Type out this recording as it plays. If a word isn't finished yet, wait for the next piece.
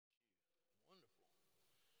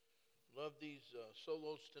Love these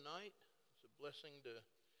solos tonight. It's a blessing to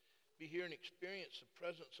be here and experience the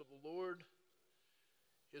presence of the Lord,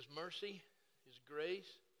 His mercy, His grace.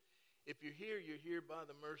 If you're here by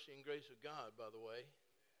the mercy and grace of God, by the way.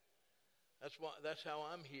 That's how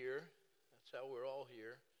I'm here. That's how we're all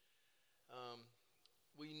here.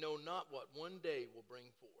 We know not what one day will bring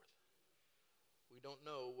forth. We don't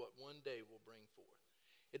know what one day will bring forth.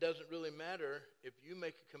 It doesn't really matter if you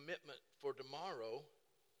make a commitment for tomorrow.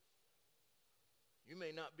 You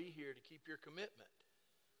may not be here to keep your commitment.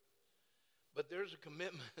 But there's a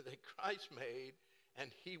commitment that Christ made,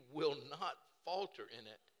 and He will not falter in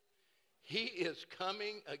it. He is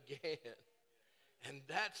coming again. And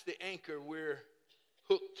that's the anchor we're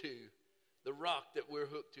hooked to. The rock that we're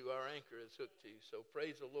hooked to, our anchor is hooked to. So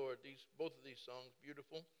praise the Lord. Both of these songs,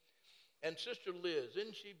 beautiful. And Sister Liz,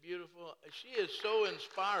 isn't she beautiful? She is so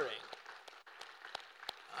inspiring.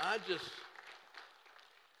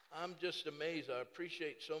 I'm just amazed. I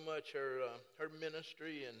appreciate so much her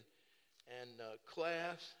ministry and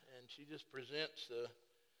class, and she just presents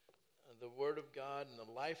the Word of God and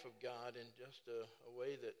the life of God in just a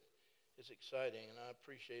way that is exciting. And I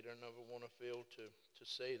appreciate her, and I never want to fail to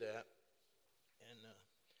say that. And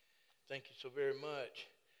thank you so very much.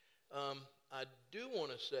 I do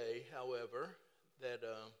want to say, however, that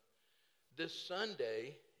this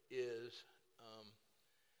Sunday is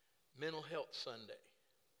Mental Health Sunday.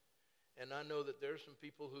 And I know that there's some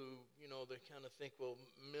people who, they kind of think, well,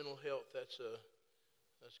 mental health, that's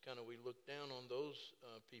kind of, we look down on those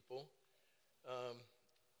people.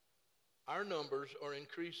 Our numbers are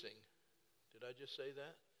increasing. Did I just say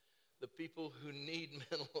that? The people who need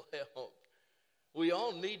mental health. We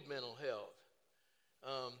all need mental health.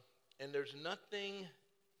 And there's nothing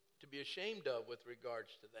to be ashamed of with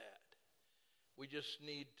regards to that. We just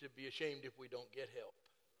need to be ashamed if we don't get help.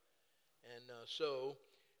 And so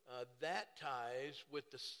that ties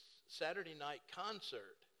with the Saturday night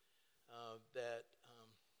concert that,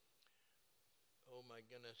 oh my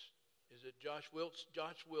goodness, is it Josh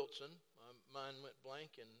Wilson? Mine went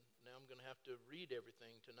blank, and now I'm going to have to read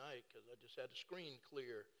everything tonight because I just had a screen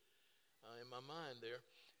clear in my mind there.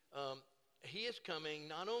 He is coming.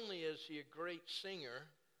 Not only is he a great singer,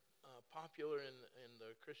 popular in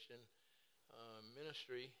the Christian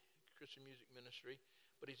ministry, Christian music ministry,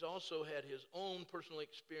 but he's also had his own personal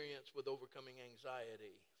experience with overcoming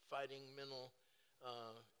anxiety, fighting mental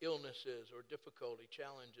illnesses or difficulty,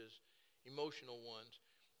 challenges, emotional ones.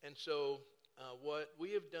 And so what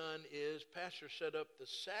we have done is Pastor set up the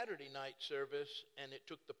Saturday night service, and it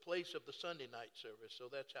took the place of the Sunday night service. So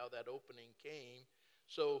that's how that opening came.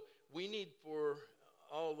 So we need for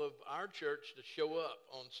all of our church to show up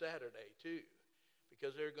on Saturday too,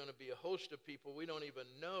 because there are going to be a host of people. We don't even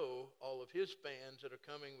know all of his fans that are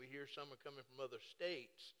coming. We hear some are coming from other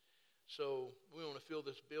states. So we want to fill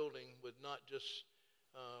this building with not just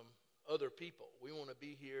other people. We want to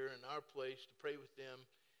be here in our place to pray with them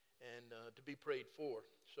and to be prayed for.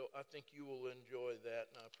 So I think you will enjoy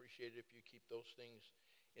that, and I appreciate it if you keep those things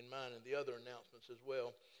in mind and the other announcements as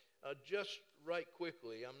well. Just right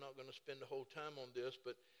quickly, I'm not going to spend the whole time on this,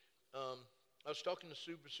 but I was talking to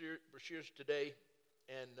Sue Brashears today,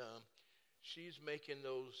 and she's making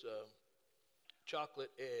those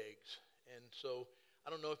chocolate eggs. And so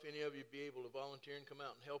I don't know if any of you would be able to volunteer and come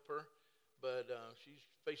out and help her, but she's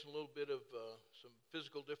facing a little bit of some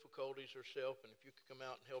physical difficulties herself, and if you could come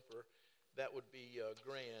out and help her, that would be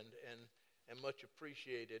grand and much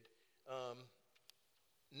appreciated.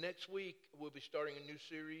 Next week, we'll be starting a new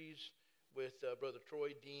series with Brother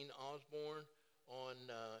Troy Dean Osborne on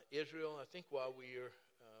Israel. I think why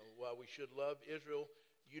we should love Israel.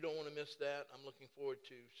 You don't want to miss that. I'm looking forward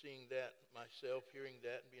to seeing that myself, hearing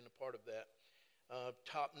that, and being a part of that.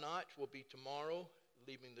 Top Notch will be tomorrow,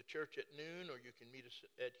 leaving the church at noon, or you can meet us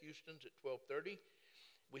at Houston's at 12:30.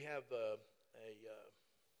 We have a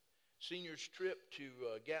seniors trip to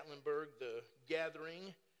Gatlinburg, the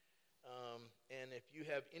gathering. And if you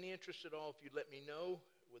have any interest at all, if you'd let me know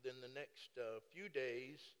within the next few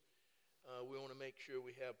days, we want to make sure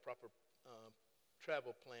we have proper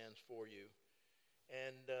travel plans for you.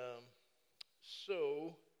 And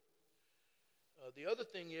so the other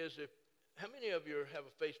thing is, how many of you have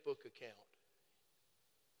a Facebook account?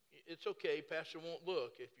 It's okay, Pastor won't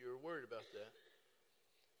look if you're worried about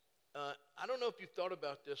that. I don't know if you've thought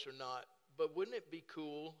about this or not, but wouldn't it be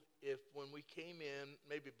cool if when we came in,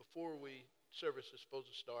 maybe before service is supposed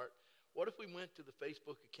to start, what if we went to the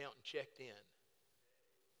Facebook account and checked in?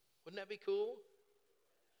 Wouldn't that be cool?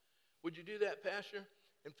 Would you do that, Pastor?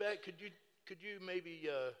 In fact, could you maybe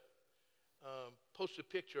post a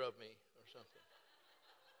picture of me or something?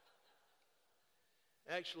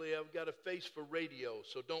 Actually, I've got a face for radio,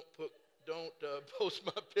 so don't post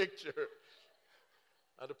my picture.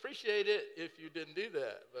 I'd appreciate it if you didn't do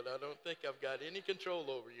that, but I don't think I've got any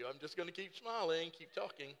control over you. I'm just going to keep smiling, keep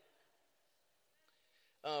talking.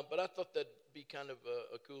 But I thought that'd be kind of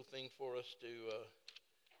a cool thing for us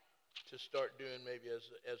to start doing maybe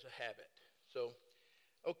as a habit. So,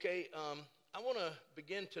 okay, I want to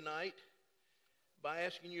begin tonight by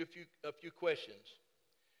asking you a few questions.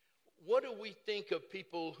 What do we think of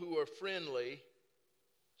people who are friendly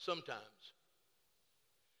sometimes?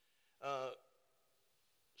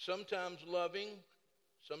 Sometimes loving,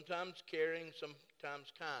 sometimes caring,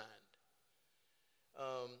 sometimes kind.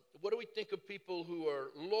 What do we think of people who are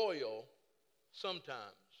loyal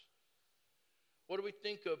sometimes? What do we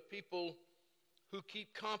think of people who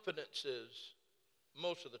keep confidences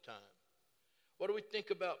most of the time? What do we think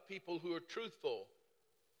about people who are truthful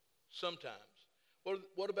sometimes?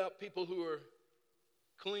 What about people who are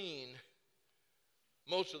clean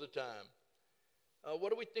most of the time?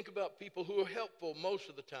 What do we think about people who are helpful most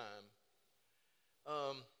of the time?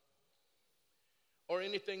 Or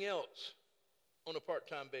anything else on a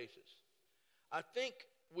part-time basis? I think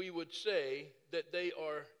we would say that they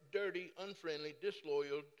are dirty, unfriendly,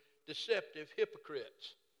 disloyal, deceptive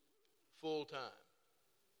hypocrites full-time.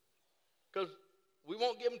 Because we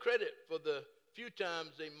won't give them credit for the few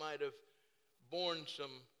times they might have borne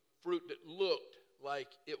some fruit that looked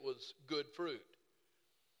like it was good fruit.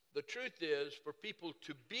 The truth is, for people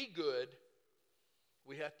to be good,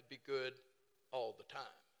 we have to be good all the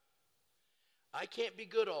time. I can't be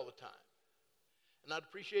good all the time. And I'd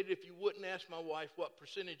appreciate it if you wouldn't ask my wife what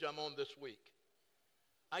percentage I'm on this week.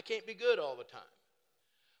 I can't be good all the time.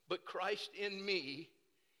 But Christ in me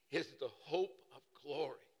is the hope of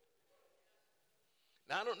glory.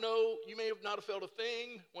 Now, I don't know, you may not have felt a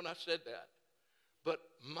thing when I said that. But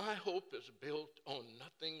my hope is built on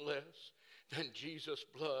nothing less than Jesus'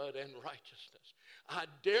 blood and righteousness. I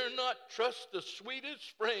dare not trust the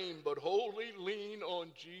sweetest frame, but wholly lean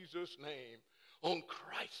on Jesus' name. On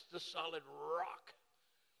Christ, the solid rock,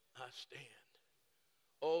 I stand.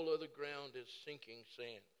 All other ground is sinking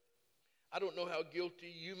sand. I don't know how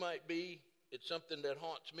guilty you might be. It's something that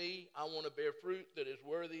haunts me. I want to bear fruit that is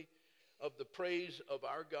worthy of the praise of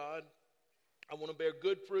our God. I want to bear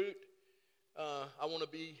good fruit. I want to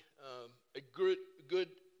be a good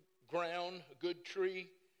ground, a good tree,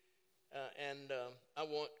 and I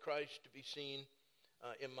want Christ to be seen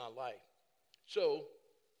in my life. So,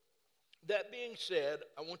 that being said,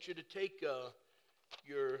 I want you to take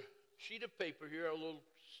your sheet of paper here, a little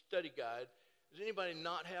study guide. Does anybody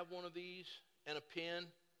not have one of these and a pen?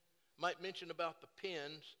 Might mention about the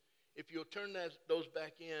pens. If you'll turn those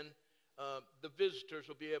back in, the visitors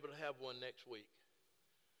will be able to have one next week.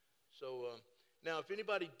 So now, if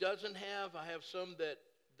anybody doesn't have, I have some that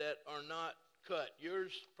are not cut.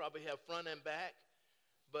 Yours probably have front and back,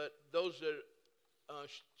 but those that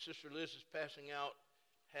Sister Liz is passing out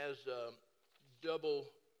has double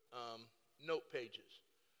note pages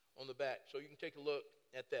on the back, so you can take a look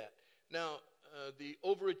at that. Now, the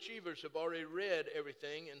overachievers have already read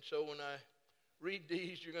everything, and so when I read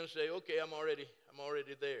these, you're going to say, "Okay, I'm already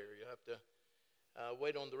there." You have to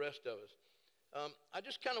wait on the rest of us. I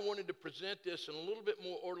just kind of wanted to present this in a little bit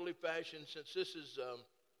more orderly fashion, since this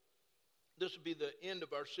will be the end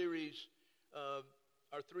of our series,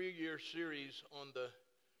 our 3-year series on the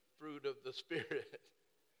fruit of the Spirit.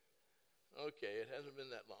 Okay, it hasn't been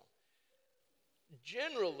that long.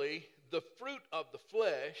 Generally, the fruit of the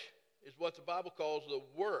flesh is what the Bible calls the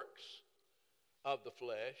works of the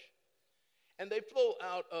flesh, and they flow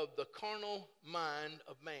out of the carnal mind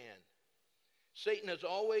of man. Satan has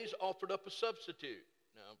always offered up a substitute.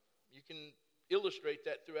 Now, you can illustrate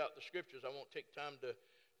that throughout the scriptures. I won't take time to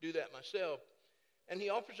do that myself. And he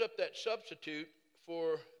offers up that substitute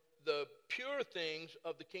for the pure things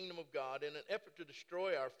of the kingdom of God in an effort to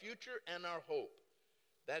destroy our future and our hope.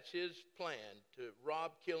 That's his plan, to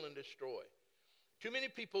rob, kill, and destroy. Too many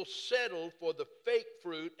people settle for the fake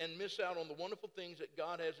fruit and miss out on the wonderful things that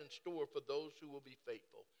God has in store for those who will be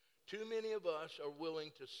faithful. Too many of us are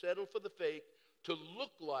willing to settle for the fake to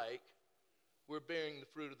look like we're bearing the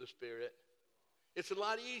fruit of the Spirit. It's a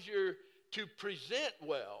lot easier to present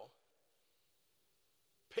well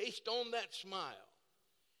based on that smile.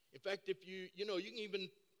 In fact, if you can even,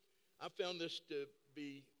 I found this to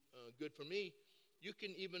be good for me, you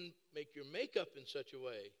can even make your makeup in such a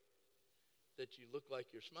way that you look like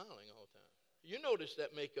you're smiling all the time. You notice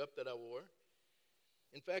that makeup that I wore.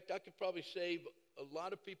 In fact, I could probably save a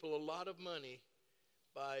lot of people a lot of money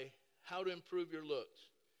by how to improve your looks.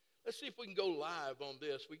 Let's see if we can go live on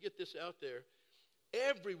this. We get this out there.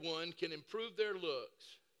 Everyone can improve their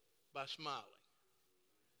looks by smiling.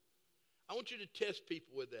 I want you to test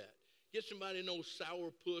people with that. Get somebody an old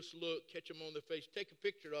sourpuss look, catch them on their face, take a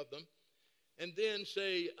picture of them, and then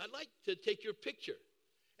say, I'd like to take your picture.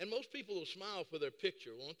 And most people will smile for their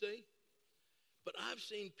picture, won't they? But I've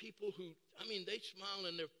seen people who, they smile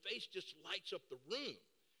and their face just lights up the room.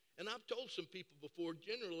 And I've told some people before,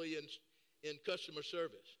 generally in customer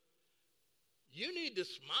service, you need to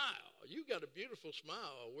smile. You got a beautiful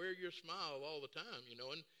smile. Wear your smile all the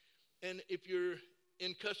time, And if you're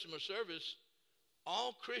in customer service,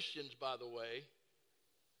 all Christians, by the way,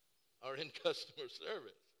 are in customer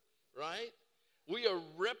service, right? We are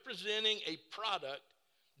representing a product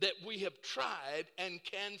that we have tried and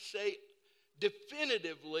can say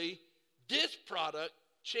definitively, this product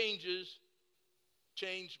changed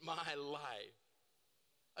my life.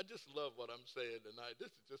 I just love what I'm saying tonight. This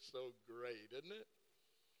is just so great, isn't it?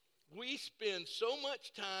 We spend so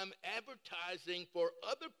much time advertising for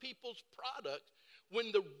other people's products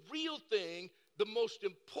when the real thing, the most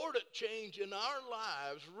important change in our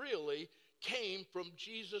lives really came from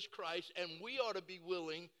Jesus Christ, and we ought to be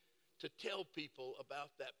willing to tell people about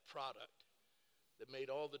that product that made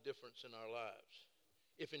all the difference in our lives,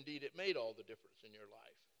 if indeed it made all the difference in your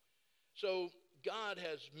life. So God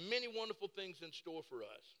has many wonderful things in store for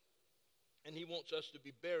us, and he wants us to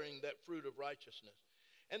be bearing that fruit of righteousness.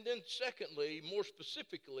 And then secondly, more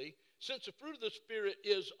specifically, since the fruit of the Spirit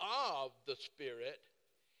is of the Spirit,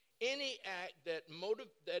 any act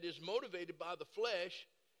that is motivated by the flesh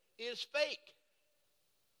is fake.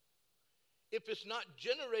 If it's not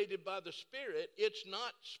generated by the Spirit, it's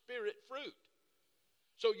not Spirit fruit.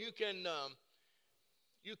 So you can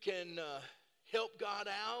help God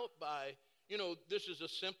out by, this is a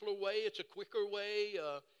simpler way. It's a quicker way.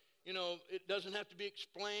 It doesn't have to be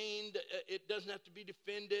explained. It doesn't have to be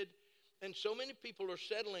defended. And so many people are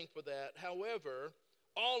settling for that. However,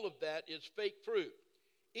 all of that is fake fruit.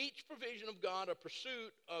 Each provision of God or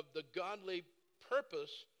pursuit of the godly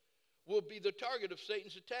purpose will be the target of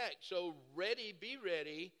Satan's attack. So be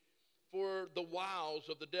ready for the wiles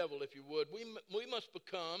of the devil, if you would. We must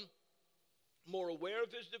become more aware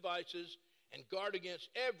of his devices and guard against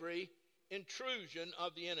every intrusion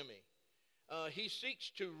of the enemy. He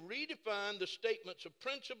seeks to redefine the statements of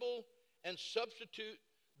principle and substitute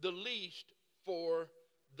the least for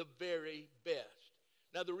the very best.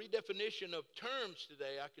 Now, the redefinition of terms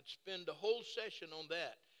today, I could spend a whole session on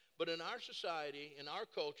that. But in our society, in our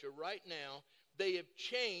culture right now, they have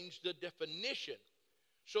changed the definition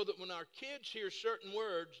so that when our kids hear certain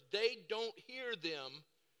words, they don't hear them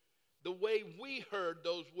the way we heard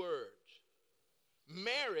those words.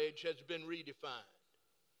 Marriage has been redefined.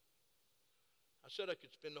 I said I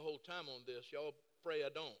could spend the whole time on this. Y'all pray I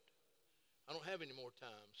don't. I don't have any more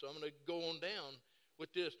time, so I'm going to go on down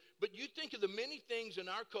with this. But you think of the many things in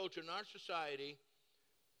our culture, in our society,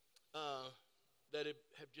 that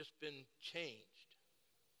have just been changed.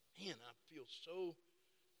 Man, I feel so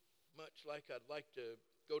much like I'd like to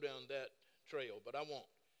go down that trail, but I won't.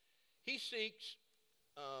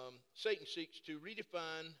 Satan seeks to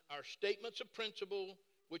redefine our statements of principle,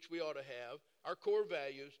 which we ought to have, our core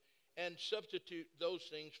values, and substitute those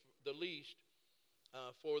things, the least,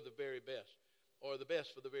 for the very best, or the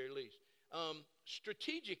best for the very least.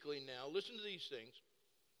 Strategically now, listen to these things.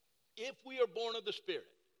 If we are born of the Spirit,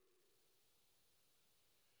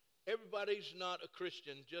 everybody's not a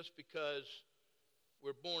Christian just because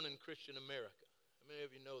we're born in Christian America. How many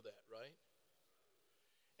of you know that, right?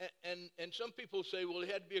 And some people say, well, he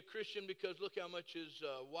had to be a Christian because look how much his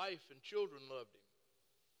wife and children loved him.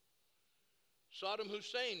 Saddam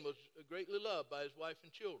Hussein was greatly loved by his wife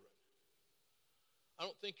and children. I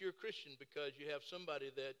don't think you're a Christian because you have somebody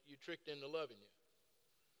that you tricked into loving you.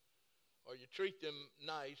 Or you treat them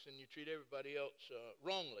nice and you treat everybody else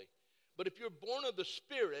wrongly. But if you're born of the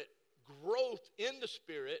Spirit, growth in the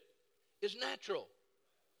Spirit is natural.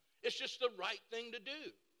 It's just the right thing to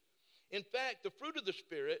do. In fact, the fruit of the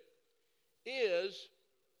Spirit is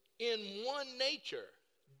in one nature,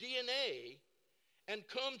 DNA, and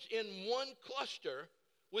comes in one cluster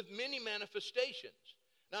with many manifestations.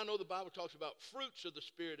 Now, I know the Bible talks about fruits of the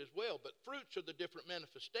Spirit as well, but fruits are the different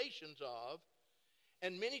manifestations of,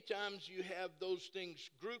 and many times you have those things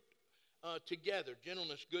grouped together,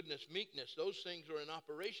 gentleness, goodness, meekness. Those things are in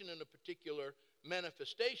operation in a particular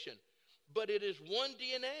manifestation, but it is one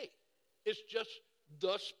DNA. It's just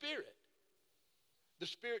the Spirit. The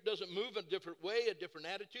Spirit doesn't move a different way, a different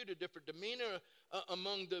attitude, a different demeanor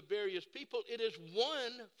among the various people. It is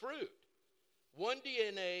one fruit, one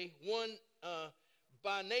DNA, one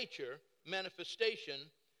by nature manifestation,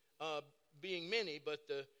 being many, but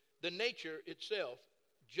the nature itself,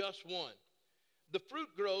 just one. The fruit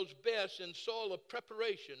grows best in soil of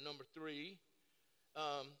preparation, number 3.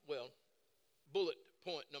 Bullet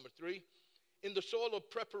point number 3, in the soil of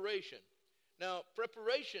preparation. Now,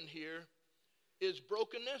 preparation here is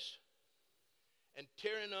brokenness and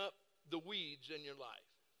tearing up the weeds in your life.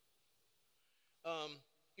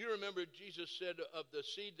 You remember Jesus said of the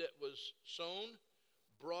seed that was sown,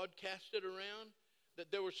 broadcasted around, that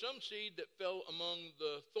there were some seed that fell among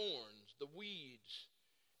the thorns, the weeds,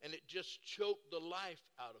 and it just choked the life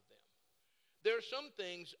out of them. There are some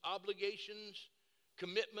things, obligations,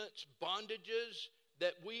 commitments, bondages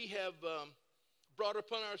that we have brought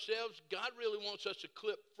upon ourselves. God really wants us to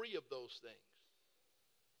clip free of those things.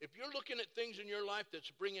 If you're looking at things in your life that's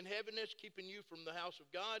bringing heaviness, keeping you from the house of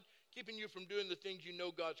God, keeping you from doing the things you know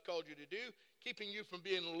God's called you to do, keeping you from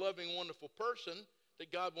being a loving, wonderful person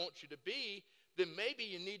that God wants you to be, then maybe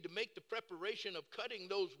you need to make the preparation of cutting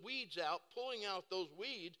those weeds out, pulling out those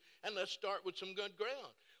weeds, and let's start with some good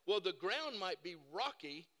ground. Well, the ground might be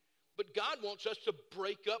rocky, but God wants us to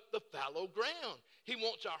break up the fallow ground. He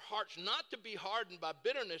wants our hearts not to be hardened by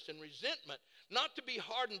bitterness and resentment, not to be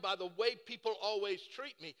hardened by the way people always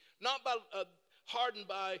treat me, not hardened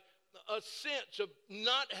by a sense of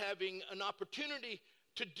not having an opportunity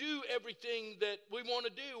to do everything that we want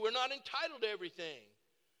to do. We're not entitled to everything.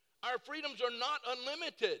 Our freedoms are not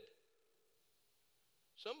unlimited.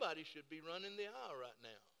 Somebody should be running the aisle right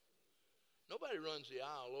now. Nobody runs the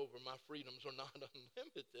aisle over my freedoms are not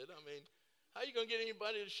unlimited. I mean, how are you going to get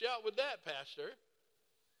anybody to shout with that, Pastor?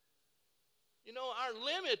 You know,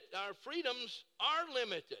 our freedoms are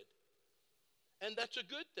limited. And that's a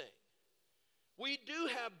good thing. We do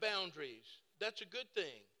have boundaries. That's a good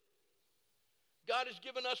thing. God has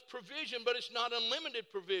given us provision, but it's not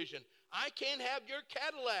unlimited provision. I can't have your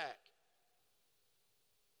Cadillac.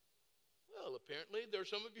 Well, apparently there are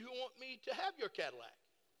some of you who want me to have your Cadillac.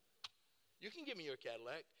 You can give me your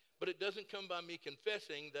Cadillac, but it doesn't come by me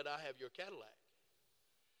confessing that I have your Cadillac.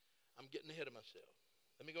 I'm getting ahead of myself.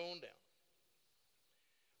 Let me go on down.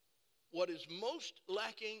 What is most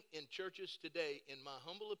lacking in churches today, in my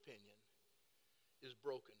humble opinion, is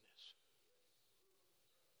brokenness.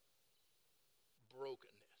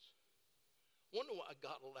 Brokenness. Wonder why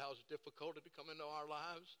God allows difficulty to come into our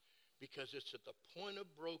lives? Because it's at the point of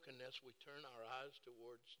brokenness we turn our eyes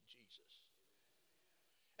towards Jesus.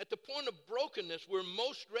 At the point of brokenness, we're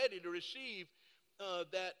most ready to receive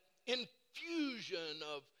that infusion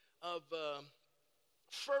of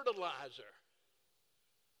fertilizer.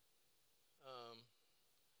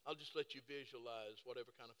 I'll just let you visualize whatever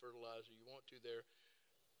kind of fertilizer you want to there.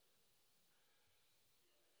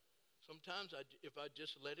 Sometimes if I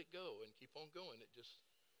just let it go and keep on going, it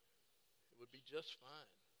would be just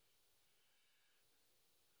fine.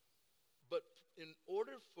 But in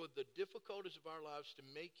order for the difficulties of our lives to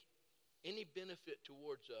make any benefit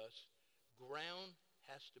towards us, ground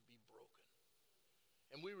has to be broken.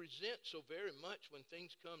 And we resent so very much when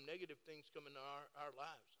things come, negative things come into our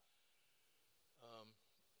lives.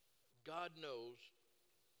 God knows,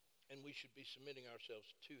 and we should be submitting ourselves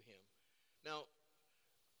to him. Now,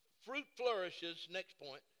 fruit flourishes, next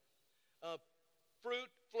point. Fruit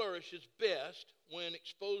flourishes best when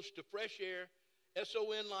exposed to fresh air,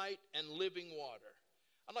 SON light, and living water.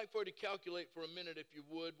 I'd like for you to calculate for a minute, if you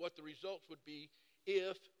would, what the results would be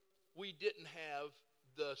if we didn't have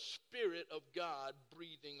the Spirit of God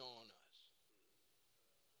breathing on us.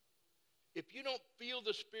 If you don't feel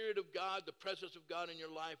the Spirit of God, the presence of God in your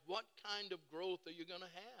life, what kind of growth are you going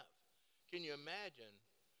to have? Can you imagine?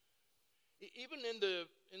 Even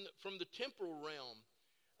from the temporal realm,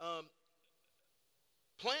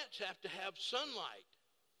 plants have to have sunlight.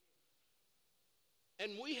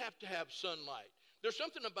 And we have to have sunlight. There's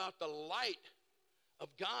something about the light of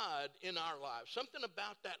God in our lives, something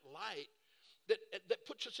about that light that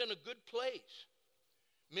puts us in a good place.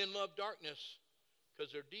 Men love darkness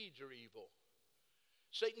because their deeds are evil.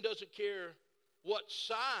 Satan doesn't care what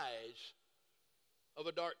size of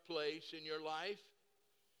a dark place in your life.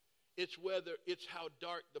 It's how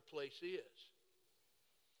dark the place is.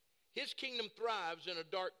 His kingdom thrives in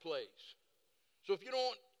a dark place. So if you don't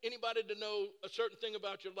want anybody to know a certain thing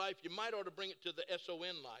about your life, you might ought to bring it to the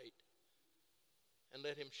SON light and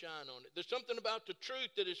let him shine on it. There's something about the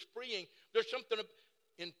truth that is freeing.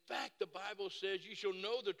 In fact, the Bible says you shall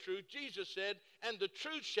know the truth. Jesus said, and the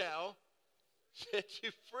truth shall set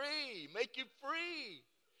you free, make you free.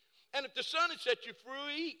 And if the Son has set you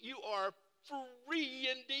free, you are free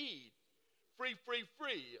indeed. Free, free,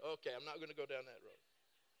 free. Okay, I'm not going to go down that road.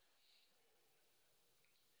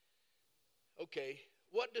 Okay,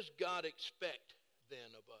 what does God expect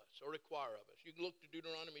then of us, or require of us. You can look to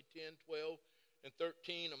Deuteronomy 10, 12, and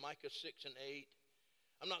 13, or Micah 6 and 8.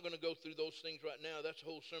 I'm not going to go through those things right now. That's a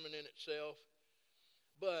whole sermon in itself.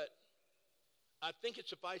 But I think it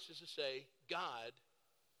suffices to say God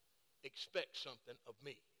expects something of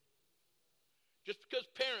me. Just because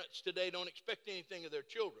parents today don't expect anything of their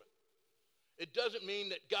children, it doesn't mean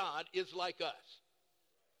that God is like us.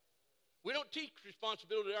 We don't teach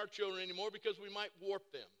responsibility to our children anymore because we might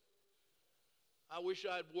warp them. I wish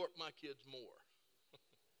I'd warped my kids more.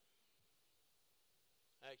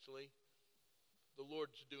 Actually, the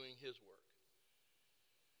Lord's doing his work.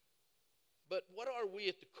 But what are we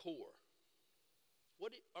at the core?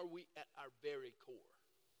 What are we at our very core?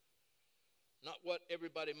 Not what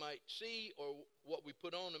everybody might see or what we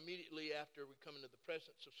put on immediately after we come into the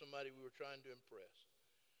presence of somebody we were trying to impress.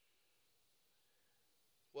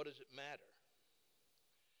 What does it matter?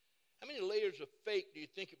 How many layers of fake do you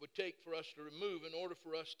think it would take for us to remove in order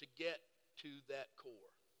for us to get to that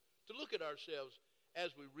core? To look at ourselves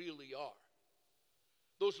as we really are.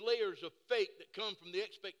 Those layers of fake that come from the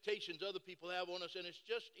expectations other people have on us, and it's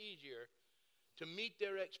just easier to meet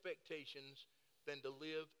their expectations than to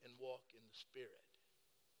live and walk in the Spirit.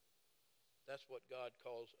 That's what God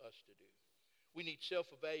calls us to do. We need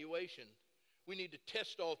self-evaluation. We need to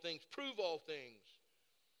test all things, prove all things,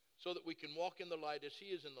 so that we can walk in the light as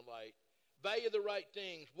he is in the light, value the right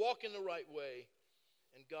things, walk in the right way,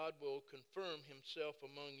 and God will confirm himself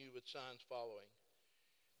among you with signs following.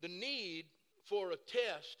 The need for a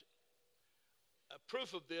test, a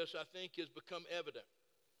proof of this, I think, has become evident.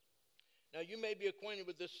 Now, you may be acquainted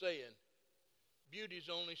with this saying, beauty's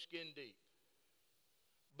only skin deep,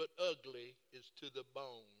 but ugly is to the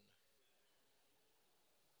bone.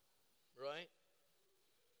 Right?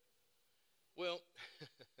 Well,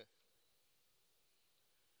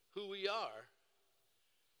 who we are,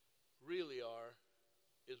 really are,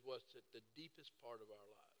 is what's at the deepest part of our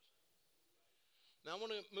lives. Now I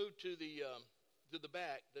want to move to the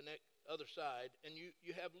back, the other side, and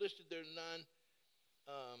you have listed there 9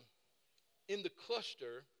 in the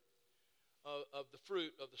cluster of the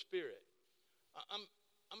fruit of the Spirit.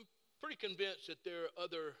 I'm pretty convinced that there are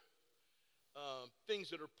other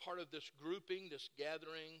things that are part of this grouping, this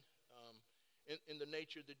gathering, in the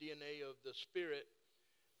nature, the DNA of the Spirit.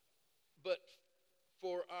 But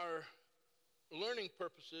for our learning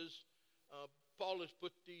purposes, Paul has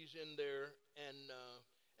put these in there, and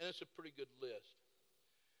it's a pretty good list.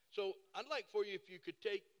 So I'd like for you, if you could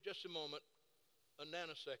take just a moment, a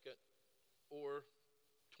nanosecond or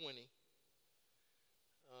 20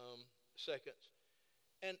 seconds,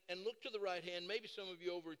 and look to the right hand. Maybe some of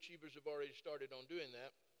you overachievers have already started on doing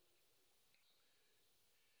that.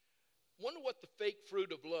 Wonder what the fake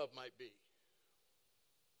fruit of love might be.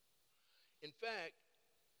 In fact,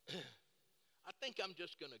 I think I'm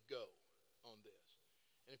just going to go on this.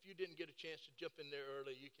 And if you didn't get a chance to jump in there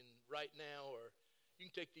early, you can right now, or you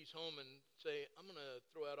can take these home and say, I'm going to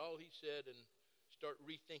throw out all he said and start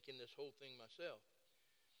rethinking this whole thing myself.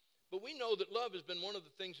 But we know that love has been one of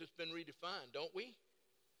the things that's been redefined, don't we?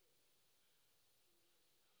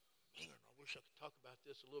 Man, I wish I could talk about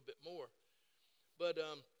this a little bit more. But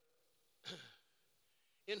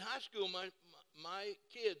in high school, my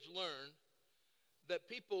kids learned that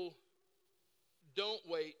people don't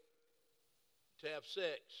wait to have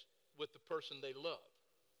sex with the person they love.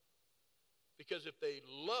 Because if they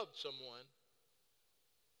love someone,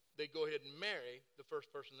 they go ahead and marry the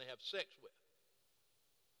first person they have sex with.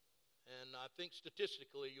 And I think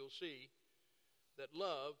statistically you'll see that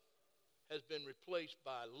love has been replaced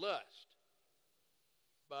by lust,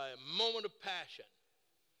 by a moment of passion,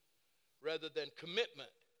 rather than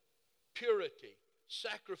commitment, purity,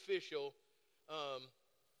 sacrificial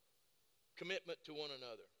commitment to one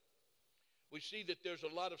another. We see that there's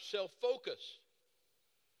a lot of self-focus,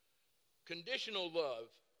 conditional love.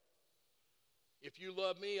 If you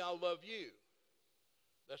love me, I'll love you.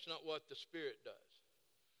 That's not what the Spirit does.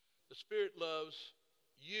 The Spirit loves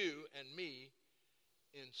you and me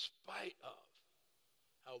in spite of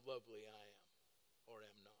how lovely I am or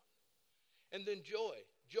am not. And then joy.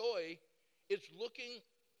 Joy is looking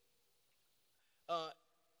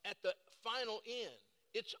at the final end.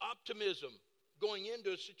 It's optimism going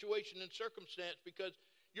into a situation and circumstance because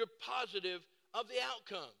you're positive of the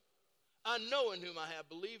outcome. I know in whom I have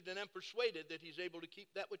believed and am persuaded that he's able to keep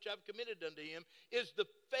that which I've committed unto him, is the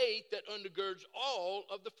faith that undergirds all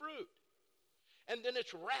of the fruit. And then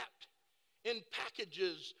it's wrapped in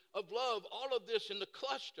packages of love, all of this in the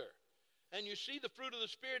cluster. And you see the fruit of the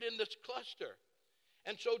Spirit in this cluster.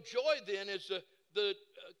 And so joy then is the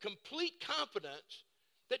complete confidence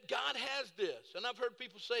that God has this. And I've heard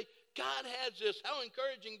people say, God has this. How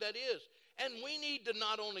encouraging that is. And we need to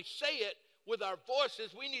not only say it with our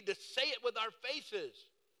voices, we need to say it with our faces.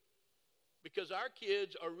 Because our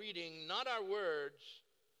kids are reading not our words,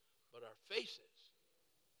 but our faces.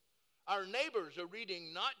 Our neighbors are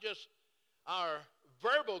reading not just our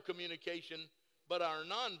verbal communication, but our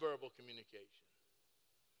nonverbal communication.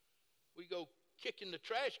 We go kick in the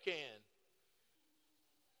trash can.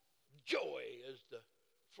 Joy is the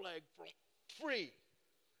flag free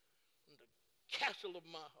in the castle of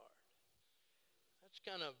my heart. That's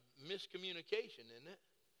kind of miscommunication, isn't it?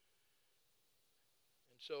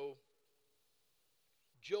 And so,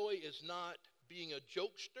 joy is not being a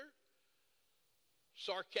jokester,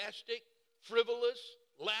 sarcastic, frivolous,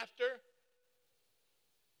 laughter,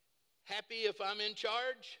 happy if I'm in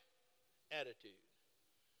charge attitude.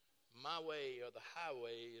 My way or the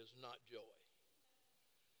highway is not joy.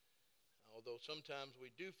 Although sometimes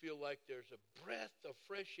we do feel like there's a breath of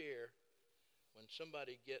fresh air when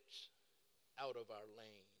somebody gets out of our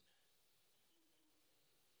lane.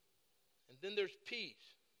 And then there's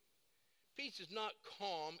peace. Peace is not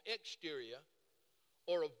calm exterior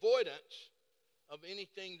or avoidance of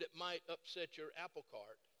anything that might upset your apple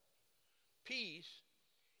cart. Peace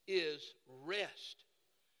is rest,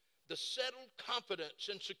 the settled confidence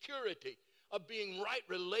and security of being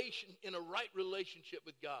in a right relationship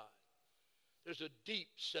with God. There's a deep,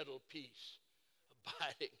 settled peace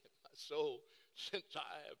abiding in my soul since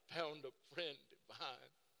I have found a friend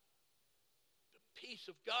divine. The peace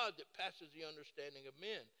of God that passes the understanding of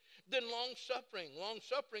men. Then long-suffering.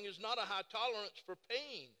 Long-suffering is not a high tolerance for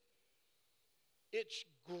pain. It's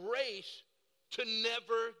grace to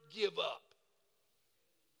never give up.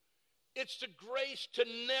 It's the grace to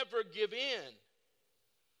never give in.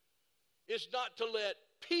 It's not to let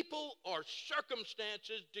people or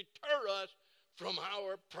circumstances deter us from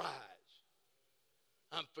our prize.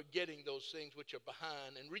 I'm forgetting those things which are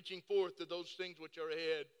behind and reaching forth to those things which are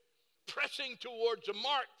ahead, pressing towards a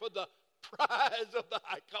mark for the prize of the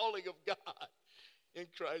high calling of God in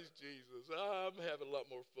Christ Jesus. I'm having a lot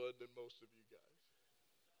more fun than most of you guys.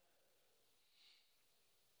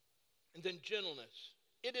 And then gentleness.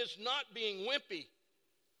 It is not being wimpy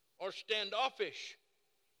or standoffish,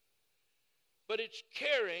 but it's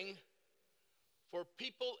caring for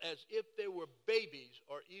people as if they were babies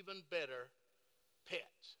or even better,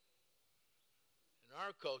 pets. In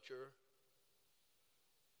our culture,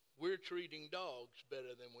 we're treating dogs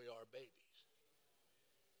better than we are babies.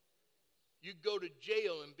 You go to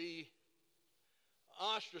jail and be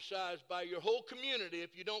ostracized by your whole community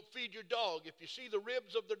if you don't feed your dog. If you see the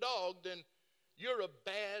ribs of the dog, then you're a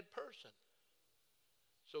bad person.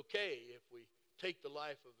 It's okay if we take the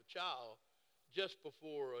life of a child just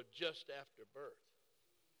before or just after birth.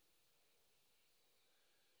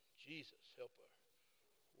 Jesus, help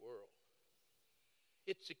our world.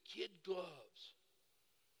 It's the kid gloves.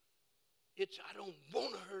 It's I don't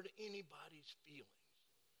want to hurt anybody's feelings.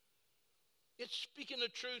 It's speaking the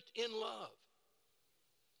truth in love.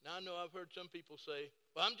 Now, I know I've heard some people say,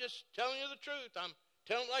 well, I'm just telling you the truth. I'm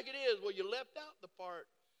telling it like it is. Well, you left out the part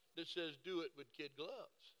that says do it with kid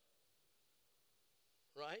gloves.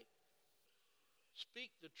 Right? Speak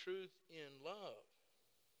the truth in love.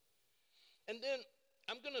 And then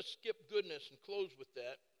I'm going to skip goodness and close with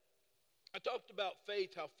that. I talked about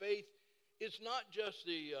faith, how faith is not just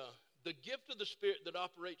the gift of the Spirit that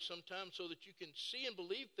operates sometimes so that you can see and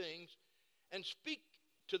believe things and speak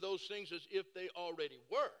to those things as if they already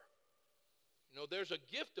were. You know, there's a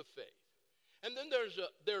gift of faith. And then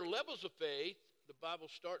there are levels of faith. The Bible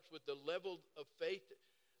starts with the level of faith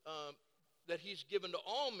that he's given to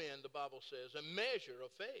all men, the Bible says, a measure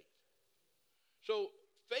of faith. So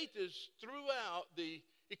faith is throughout the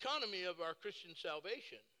economy of our Christian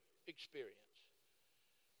salvation experience.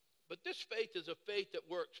 But this faith is a faith that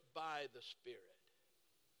works by the Spirit.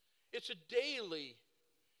 It's a daily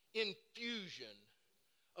infusion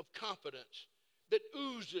of confidence that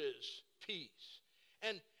oozes peace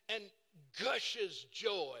and gushes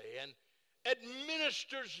joy and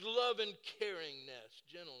administers love and caringness,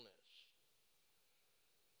 gentleness.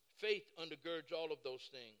 Faith undergirds all of those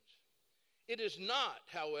things. It is not,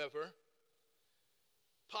 however,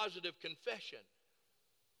 positive confession.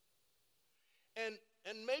 And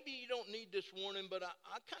maybe you don't need this warning, but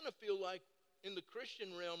I kind of feel like in the Christian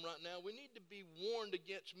realm right now, we need to be warned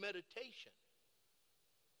against meditation.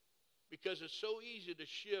 Because it's so easy to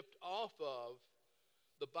shift off of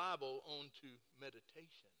the Bible onto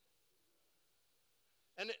meditation.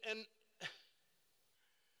 And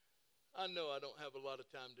I know I don't have a lot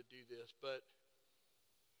of time to do this, but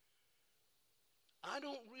I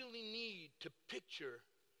don't really need to picture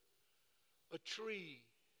a tree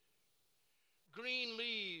green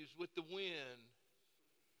leaves with the wind,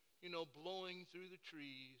 blowing through the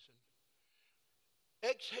trees.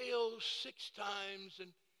 And exhale 6 times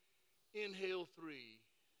and inhale 3.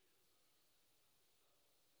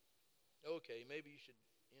 Okay, maybe you should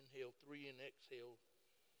inhale 3 and exhale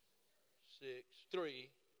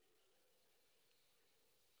 3.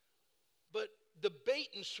 But the bait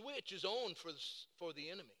and switch is on for the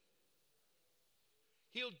enemy.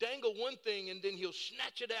 He'll dangle one thing and then he'll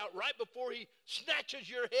snatch it out right before he snatches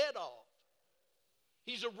your head off.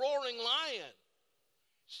 He's a roaring lion,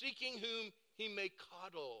 seeking whom he may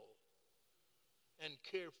coddle and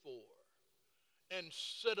care for and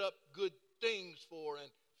set up good things for and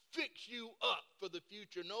fix you up for the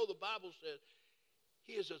future. No, the Bible says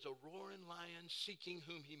he is as a roaring lion seeking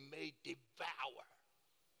whom he may devour.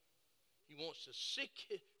 He wants to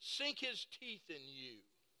sink his teeth in you.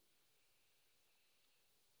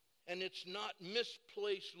 And it's not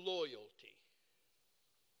misplaced loyalty.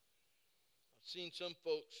 I've seen some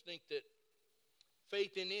folks think that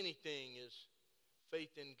faith in anything is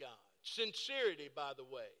faith in God. Sincerity, by the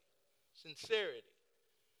way, sincerity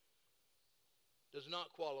does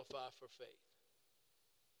not qualify for faith.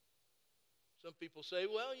 Some people say,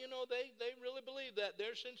 well, they really believe that.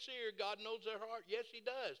 They're sincere. God knows their heart. Yes, he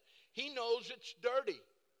does. He knows it's dirty.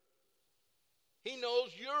 He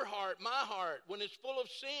knows your heart, my heart, when it's full of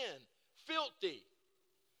sin, filthy.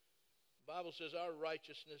 The Bible says our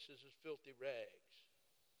righteousness is as filthy rags.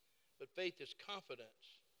 But faith is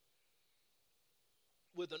confidence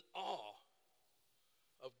with an awe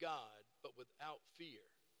of God, but without fear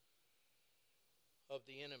of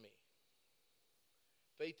the enemy.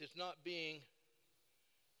 Faith is not being,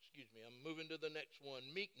 I'm moving to the next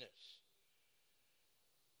one, meekness.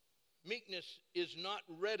 Meekness is not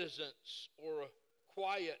reticence or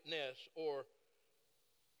quietness or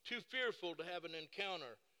too fearful to have an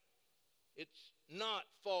encounter. It's not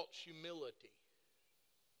false humility.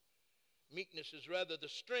 Meekness is rather the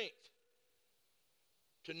strength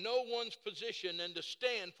to know one's position and to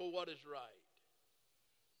stand for what is right.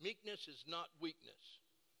 Meekness is not weakness.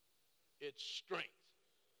 It's strength.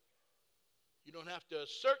 You don't have to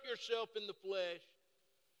assert yourself in the flesh.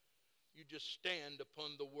 You just stand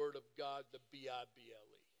upon the word of God, the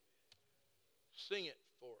Bible. Sing it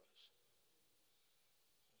for us.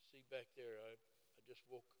 See back there, I just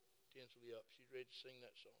woke Tinsley up. She's ready to sing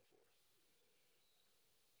that song for us.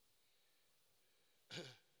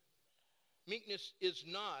 Meekness is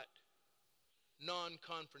not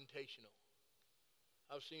non-confrontational.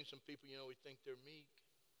 I've seen some people, we think they're meek.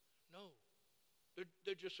 No,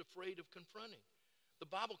 they're just afraid of confronting. The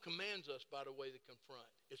Bible commands us, by the way, to confront.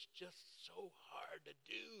 It's just so hard to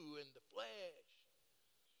do in the flesh.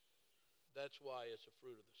 That's why it's a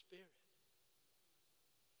fruit of the Spirit.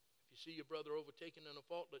 If you see your brother overtaken in a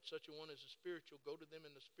fault, let such a one as a spiritual go to them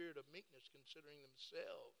in the spirit of meekness, considering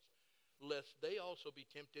themselves, lest they also be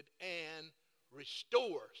tempted, and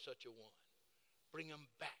restore such a one. Bring them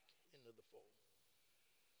back into the fold.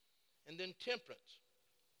 And then temperance.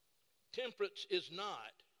 Temperance is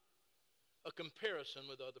not a comparison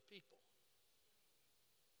with other people.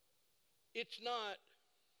 It's not,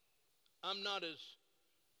 I'm not as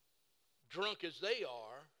drunk as they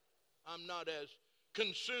are. I'm not as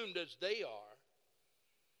consumed as they are.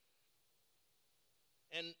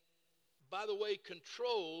 And by the way,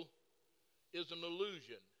 control is an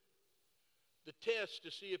illusion. The test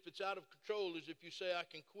to see if it's out of control is if you say, I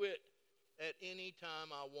can quit at any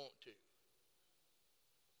time I want to.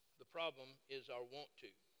 The problem is our want to.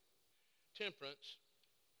 Temperance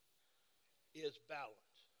is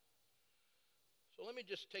balance. So let me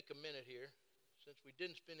just take a minute here, since we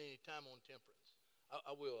didn't spend any time on temperance.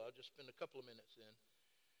 I will. I'll just spend a couple of minutes then.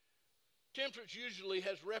 Temperance usually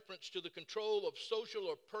has reference to the control of social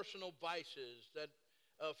or personal vices that,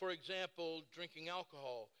 for example, drinking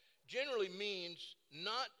alcohol, generally means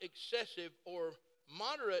not excessive or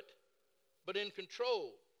moderate, but in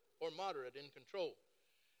control, or moderate in control.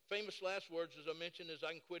 Famous last words, as I mentioned, is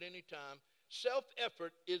I can quit any time.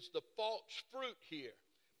 Self-effort is the false fruit here.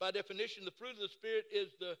 By definition, the fruit of the Spirit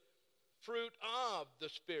is the fruit of the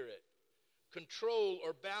Spirit. Control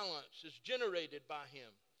or balance is generated by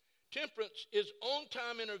Him. Temperance is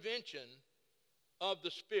on-time intervention of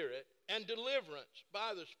the Spirit and deliverance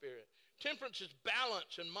by the Spirit. Temperance is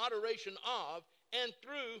balance and moderation of and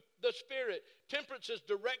through the Spirit. Temperance is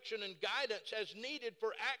direction and guidance as needed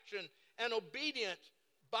for action and obedience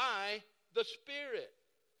by the Spirit.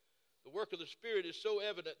 The work of the Spirit is so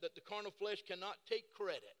evident that the carnal flesh cannot take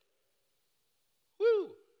credit.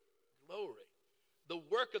 Woo! Glory. The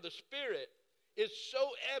work of the Spirit is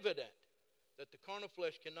so evident that the carnal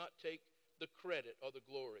flesh cannot take the credit or the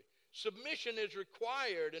glory. Submission is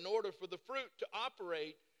required in order for the fruit to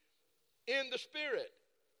operate in the Spirit,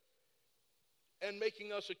 and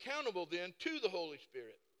making us accountable then to the Holy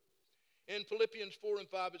Spirit. In Philippians 4 and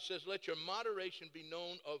 5 it says, let your moderation be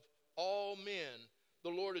known of all men. The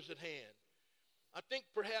Lord is at hand. I think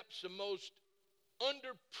perhaps the most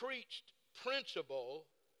underpreached principle,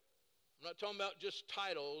 I'm not talking about just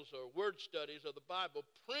titles or word studies of the Bible,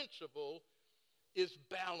 principle is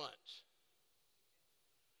balance.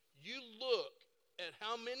 You look at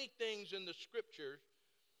how many things in the Scriptures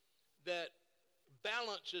that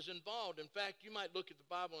balance is involved. In fact, you might look at the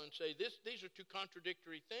Bible and say, these are two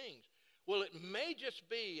contradictory things. Well, it may just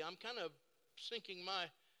be, I'm kind of sinking my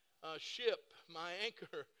ship, my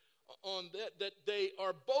anchor on that they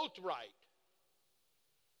are both right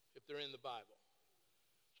if they're in the Bible.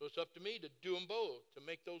 So it's up to me to do them both, to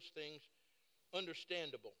make those things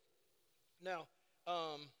understandable. Now,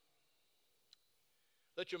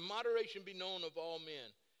 let your moderation be known of all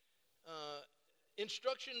men.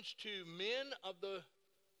 Instructions to men of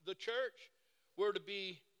the church were to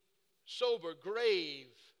be sober, grave,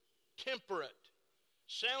 temperate,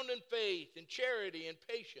 sound in faith, in charity, and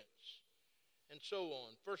patience, and so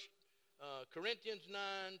on. 1 Corinthians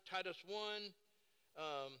 9, Titus 1,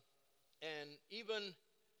 and even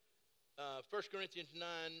 1 Corinthians 9,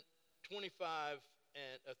 25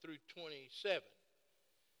 through 27.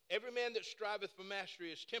 Every man that striveth for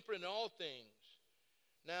mastery is temperate in all things.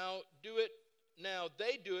 Now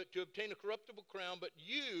they do it to obtain a corruptible crown, but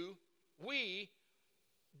we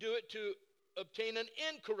do it to obtain an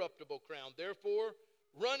incorruptible crown. Therefore,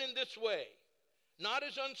 run in this way, not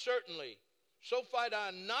as uncertainly. So fight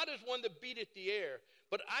I, not as one that beateth the air,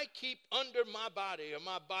 but I keep under my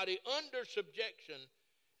body under subjection,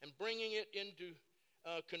 and bringing it into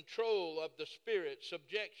control of the Spirit,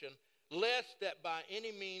 subjection, lest that by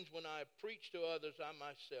any means when I preach to others, I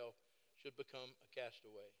myself should become a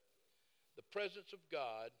castaway. The presence of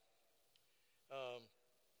God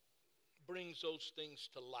brings those things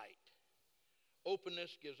to light.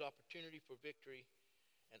 Openness gives opportunity for victory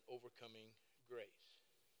and overcoming grace.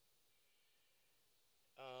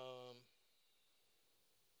 I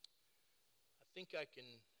think I can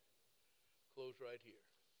close right here.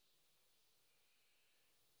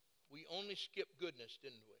 We only skipped goodness,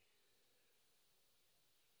 didn't we?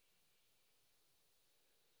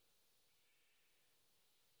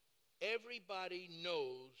 Everybody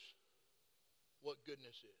knows what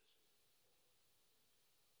goodness is.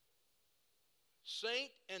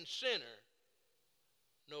 Saint and sinner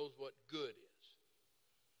knows what good is.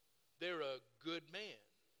 They're a good man.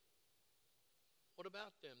 What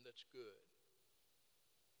about them that's good?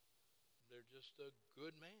 They're just a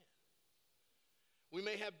good man. We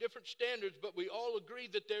may have different standards, but we all agree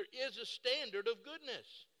that there is a standard of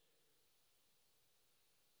goodness.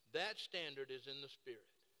 That standard is in the Spirit.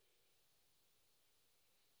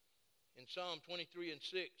 In Psalm 23 and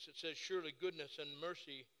 6, it says, surely goodness and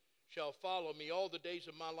mercy shall follow me all the days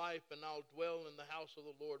of my life, and I'll dwell in the house of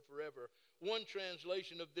the Lord forever. One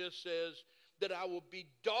translation of this says that I will be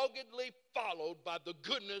doggedly followed by the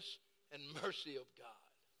goodness and mercy of God.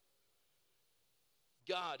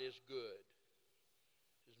 God is good.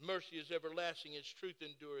 His mercy is everlasting. His truth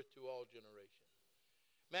endureth to all generations.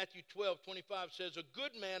 Matthew 12:25 says, a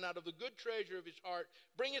good man out of the good treasure of his heart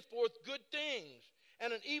bringeth forth good things,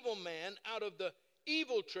 and an evil man out of the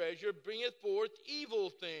evil treasure bringeth forth evil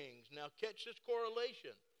things. Now catch this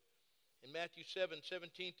correlation. In Matthew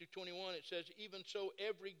 7:17 through 21, it says, even so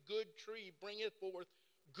every good tree bringeth forth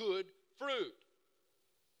good fruit.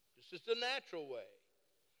 This is the natural way.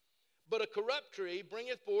 But a corrupt tree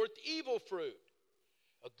bringeth forth evil fruit.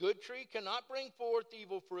 A good tree cannot bring forth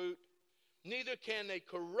evil fruit, neither can a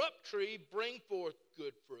corrupt tree bring forth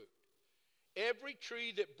good fruit. Every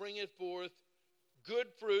tree that bringeth forth good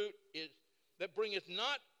fruit that bringeth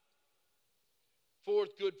not forth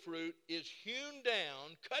good fruit is hewn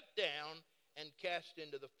down, cut down, and cast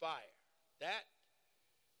into the fire. That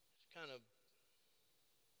is kind of,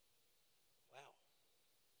 wow.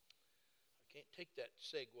 I can't take that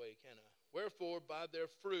segue, can I? Wherefore, by their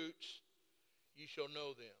fruits ye shall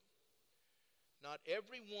know them. Not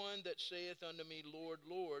every one that saith unto me, Lord,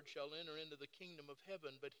 Lord, shall enter into the kingdom of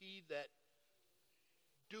heaven, but he that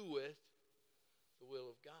doeth the will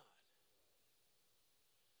of God.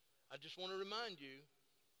 I just want to remind you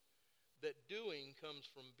that doing comes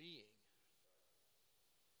from being.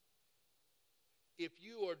 If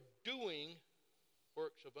you are doing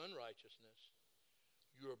works of unrighteousness,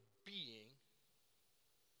 you are being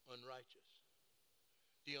unrighteous.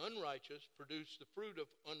 The unrighteous produce the fruit of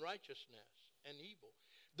unrighteousness and evil.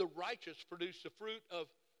 The righteous produce the fruit of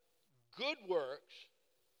good works,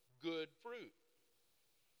 good fruit.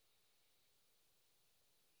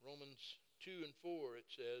 Romans 2 and 4, it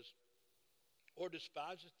says, or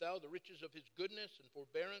despisest thou the riches of his goodness and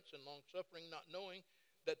forbearance and longsuffering, not knowing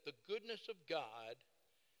that the goodness of God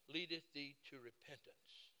leadeth thee to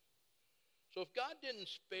repentance. So if God didn't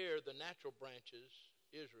spare the natural branches,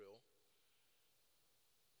 Israel,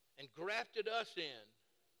 and grafted us in,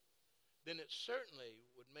 then it certainly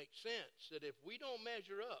would make sense that if we don't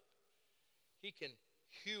measure up, he can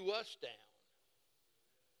hew us down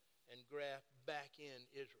and graft back in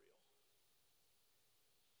Israel.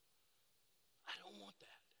 I don't want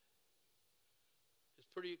that.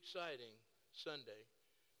 It's pretty exciting Sunday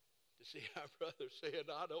to see our brother saying,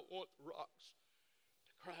 I don't want the rocks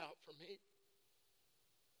to cry out for me.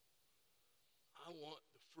 I want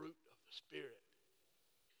the fruit of the Spirit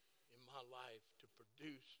in my life to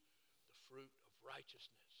produce the fruit of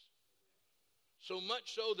righteousness. So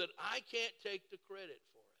much so that I can't take the credit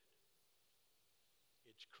for it.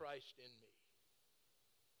 It's Christ in me,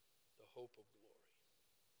 the hope of glory.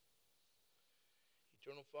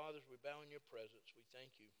 Eternal Fathers, we bow in your presence. We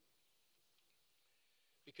thank you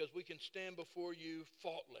because we can stand before you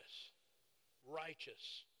faultless,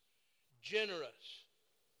 righteous, generous,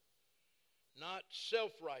 not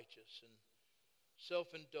self-righteous and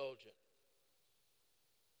self-indulgent.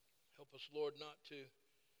 Help us, Lord, not to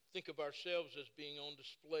think of ourselves as being on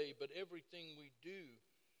display, but everything we do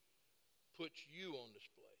puts you on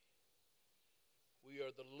display. We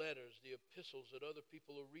are the letters, the epistles that other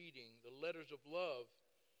people are reading, the letters of love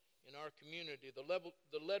in our community, the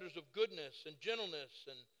letters of goodness and gentleness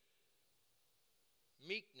and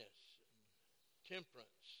meekness and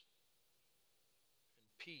temperance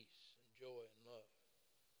and peace and joy and love.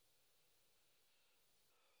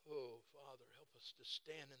 Oh, Father, help us to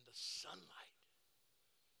stand in the sunlight,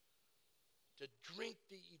 to drink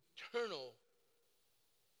the eternal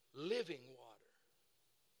living water,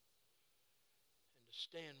 and to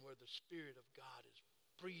stand where the Spirit of God is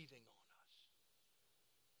breathing on us.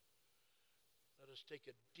 Let us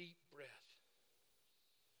take a deep breath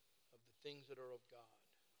of the things that are of God,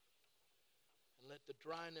 and let the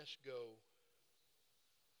dryness go.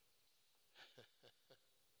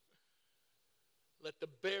 Let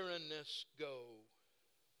the barrenness go.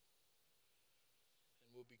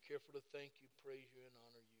 And we'll be careful to thank you, praise you, and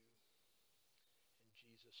honor you. In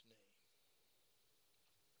Jesus' name.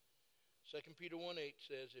 2 Peter 1:8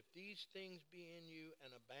 says, if these things be in you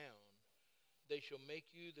and abound, they shall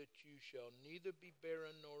make you that you shall neither be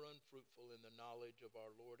barren nor unfruitful in the knowledge of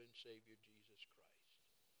our Lord and Savior Jesus Christ.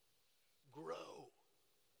 Grow.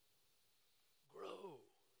 Grow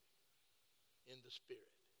in the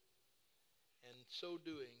Spirit. And so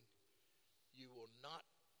doing, you will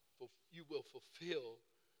fulfill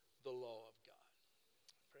the law of God.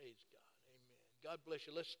 Praise God. Amen. God bless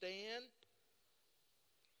you. Let's stand.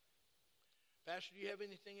 Pastor, do you have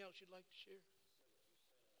anything else you'd like to share?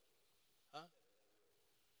 Huh?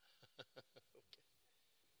 Okay.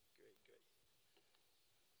 Great.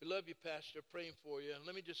 We love you, Pastor. Praying for you. And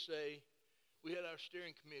let me just say, we had our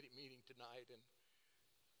steering committee meeting tonight, and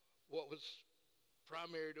what was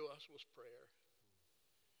primary to us was prayer.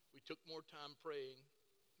 We took more time praying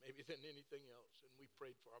maybe than anything else, and we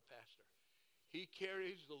prayed for our pastor. He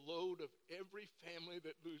carries the load of every family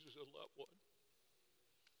that loses a loved one.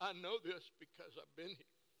 I know this because I've been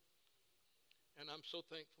here, and I'm so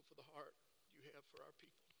thankful for the heart you have for our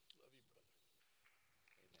people. Love you, brother.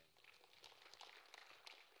 Amen.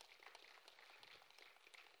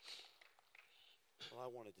 Well,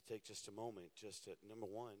 I wanted to take just a moment,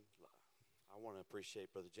 number one, I want to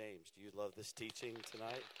appreciate Brother James. Do you love this teaching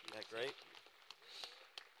tonight? Isn't that great?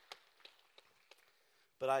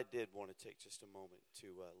 But I did want to take just a moment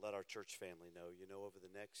to let our church family know, over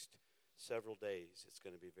the next several days, it's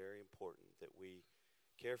going to be very important that we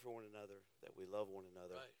care for one another, that we love one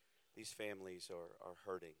another. Right. These families are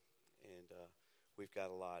hurting, and we've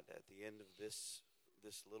got a lot. At the end of this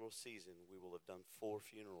little season, we will have done 4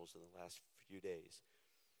 funerals in the last few days.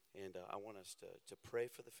 And I want us to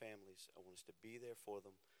pray for the families. I want us to be there for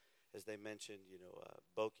them. As they mentioned,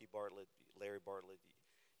 Boki Bartlett, Larry Bartlett,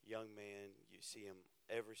 young man, you see him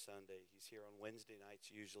every Sunday. He's here on Wednesday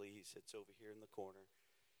nights usually. He sits over here in the corner.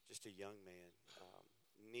 Just a young man.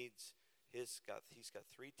 He's got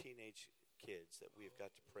 3 teenage kids that we've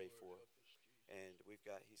got to pray for. And he's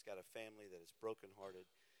got a family that is brokenhearted.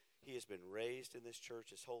 He has been raised in this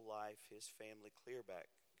church his whole life. His family clear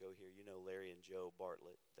back go here. Larry and Joe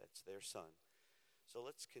Bartlett, that's their son. So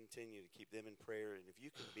let's continue to keep them in prayer. And if you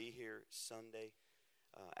can be here Sunday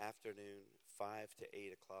afternoon, 5 to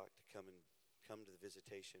 8 o'clock, to come to the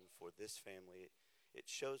visitation for this family. it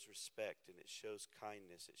shows respect and it shows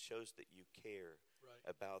kindness. It shows that you care Right.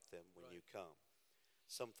 about them when Right. you come.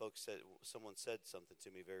 Someone said something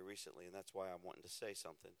to me very recently, and that's why I'm wanting to say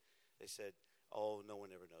something. They said, "Oh, no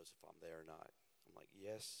one ever knows if I'm there or not." I'm like,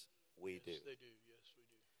 yes, we Yes, do. they do. Yes, we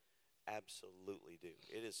do. Absolutely do.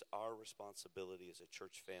 It is our responsibility as a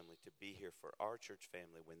church family to be here for our church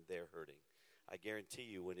family when they're hurting. I guarantee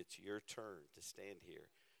you, when it's your turn to stand here,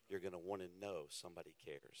 you're going to want to know somebody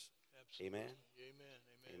cares. Absolutely. Amen? Amen.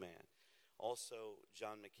 Amen. Amen. Also,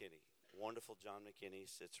 John McKinney. Wonderful John McKinney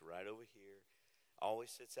sits right over here.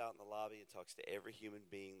 Always sits out in the lobby and talks to every human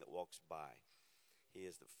being that walks by. He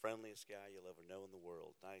is the friendliest guy you'll ever know in the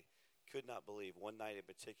world. And I could not believe one night in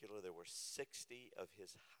particular there were 60 of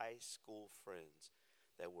his high school friends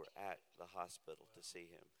that were at the hospital to see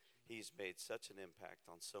him. He's made such an impact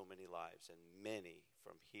on so many lives, and many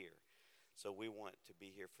from here. So we want to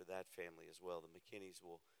be here for that family as well. The McKinneys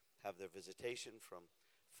will have their visitation from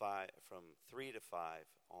 3 to 5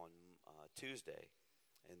 on Tuesday,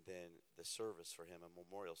 and then the service for him, a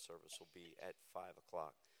memorial service, will be at 5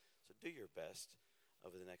 o'clock. So do your best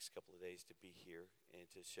over the next couple of days to be here and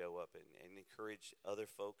to show up and encourage other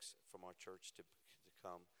folks from our church to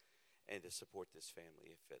come and to support this family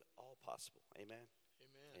if at all possible. Amen?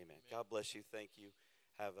 Amen. Amen. God bless you. Thank you.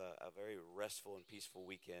 Have a very restful and peaceful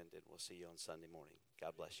weekend, and we'll see you on Sunday morning.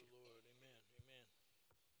 God bless you. Praise the Lord.